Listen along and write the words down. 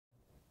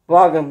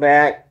Welcome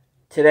back.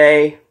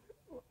 Today,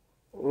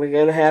 we're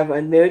going to have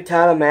a new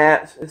title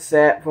match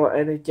set for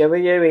the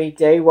WWE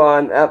Day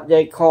 1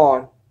 update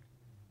card.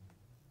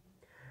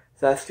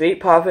 The Street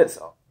Profits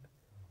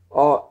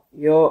are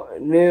your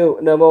new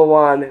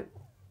 #1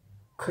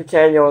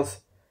 contenders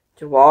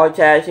to Raw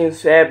Tag Team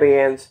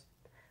Champions,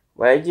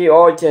 Randy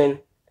Orton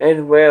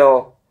and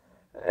Will.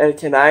 And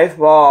tonight's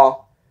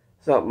Raw,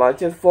 so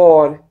Marcus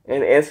Ford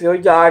and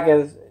Israel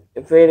Dawkins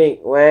defeating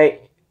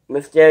Rey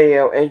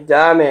Mysterio and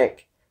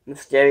Dominic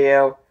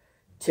Mysterio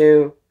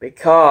to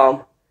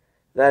become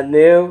the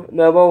new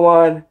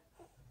 #1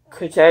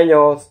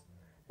 contenders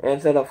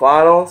into the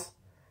finals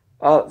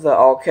of the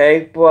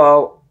OK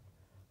Bro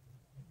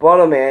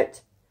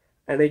tournament.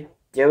 And the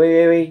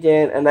WWE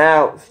then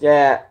announced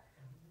that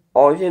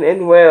Orton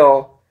and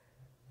Will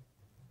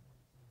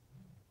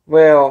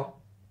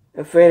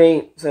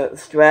defeating the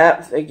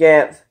straps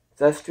against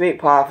the Street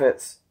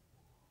Profits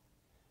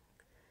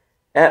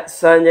at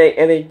Sunday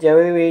in the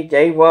WWE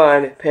Day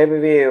 1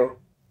 pay-per-view.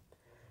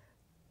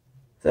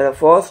 So the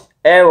first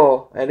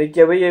ever at the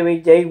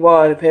WWE Day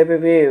 1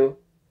 pay-per-view,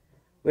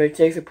 which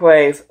takes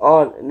place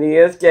on New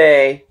Year's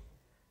Day,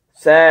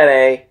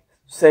 Saturday,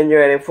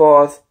 January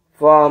 4th,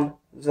 from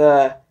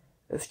the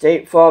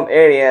State Farm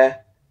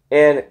area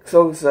in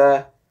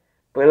Tulsa.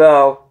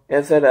 Below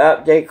is the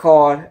update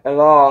card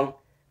along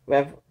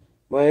with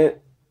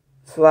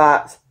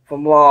slots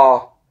from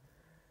Raw.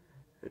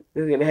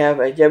 You're going to have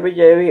a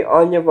WWE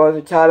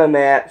Universal title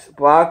match.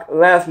 Brock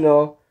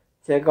Lesnar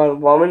take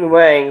on Roman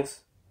Reigns.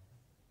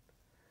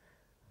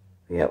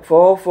 We have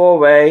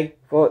 4-way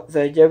for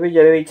the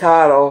WWE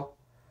title.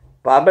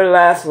 Bobby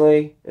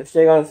Lashley is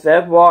taking on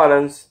Seth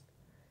Rollins.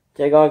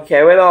 Take on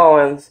Kevin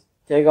Owens.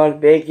 Take on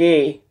Big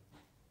E.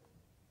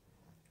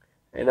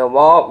 In the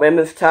Raw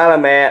Women's title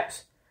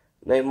match,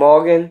 Liv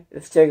Morgan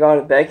is taking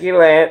on Becky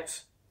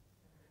Lynch.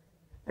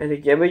 In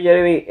the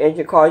WWE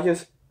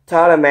Intercontinental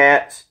title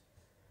match,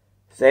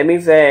 Sami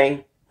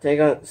Zayn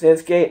taking on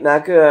Shinsuke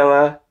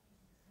Nakamura.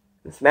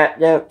 The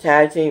SmackDown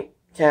Tag Team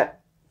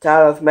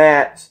titles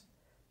match,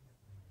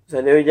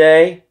 The New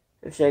Day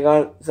is taking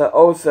on the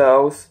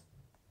Usos.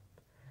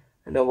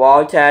 In the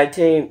Raw Tag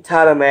Team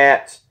title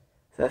match,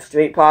 the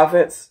Street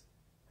Profits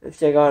is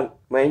taking on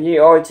Randy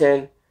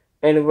Orton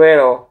and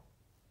Riddle.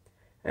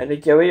 And the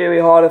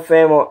WWE Hall of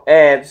Famer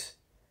Edge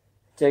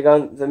take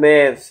on The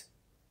Miz.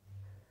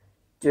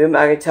 Drew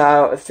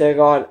McIntyre is taking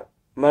on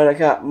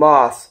Monica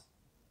Moss.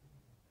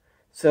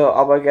 So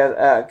I will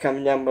get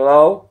comment down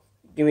below.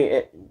 Give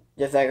me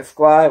just like a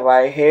subscribe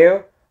right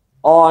here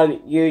on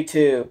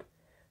YouTube.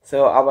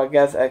 So I will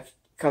get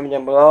comment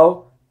down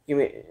below. Give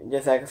me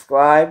just like a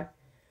subscribe.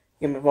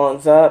 Give me a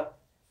thumbs up.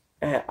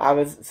 And I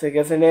will see you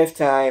guys next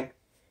time.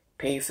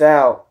 Peace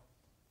out.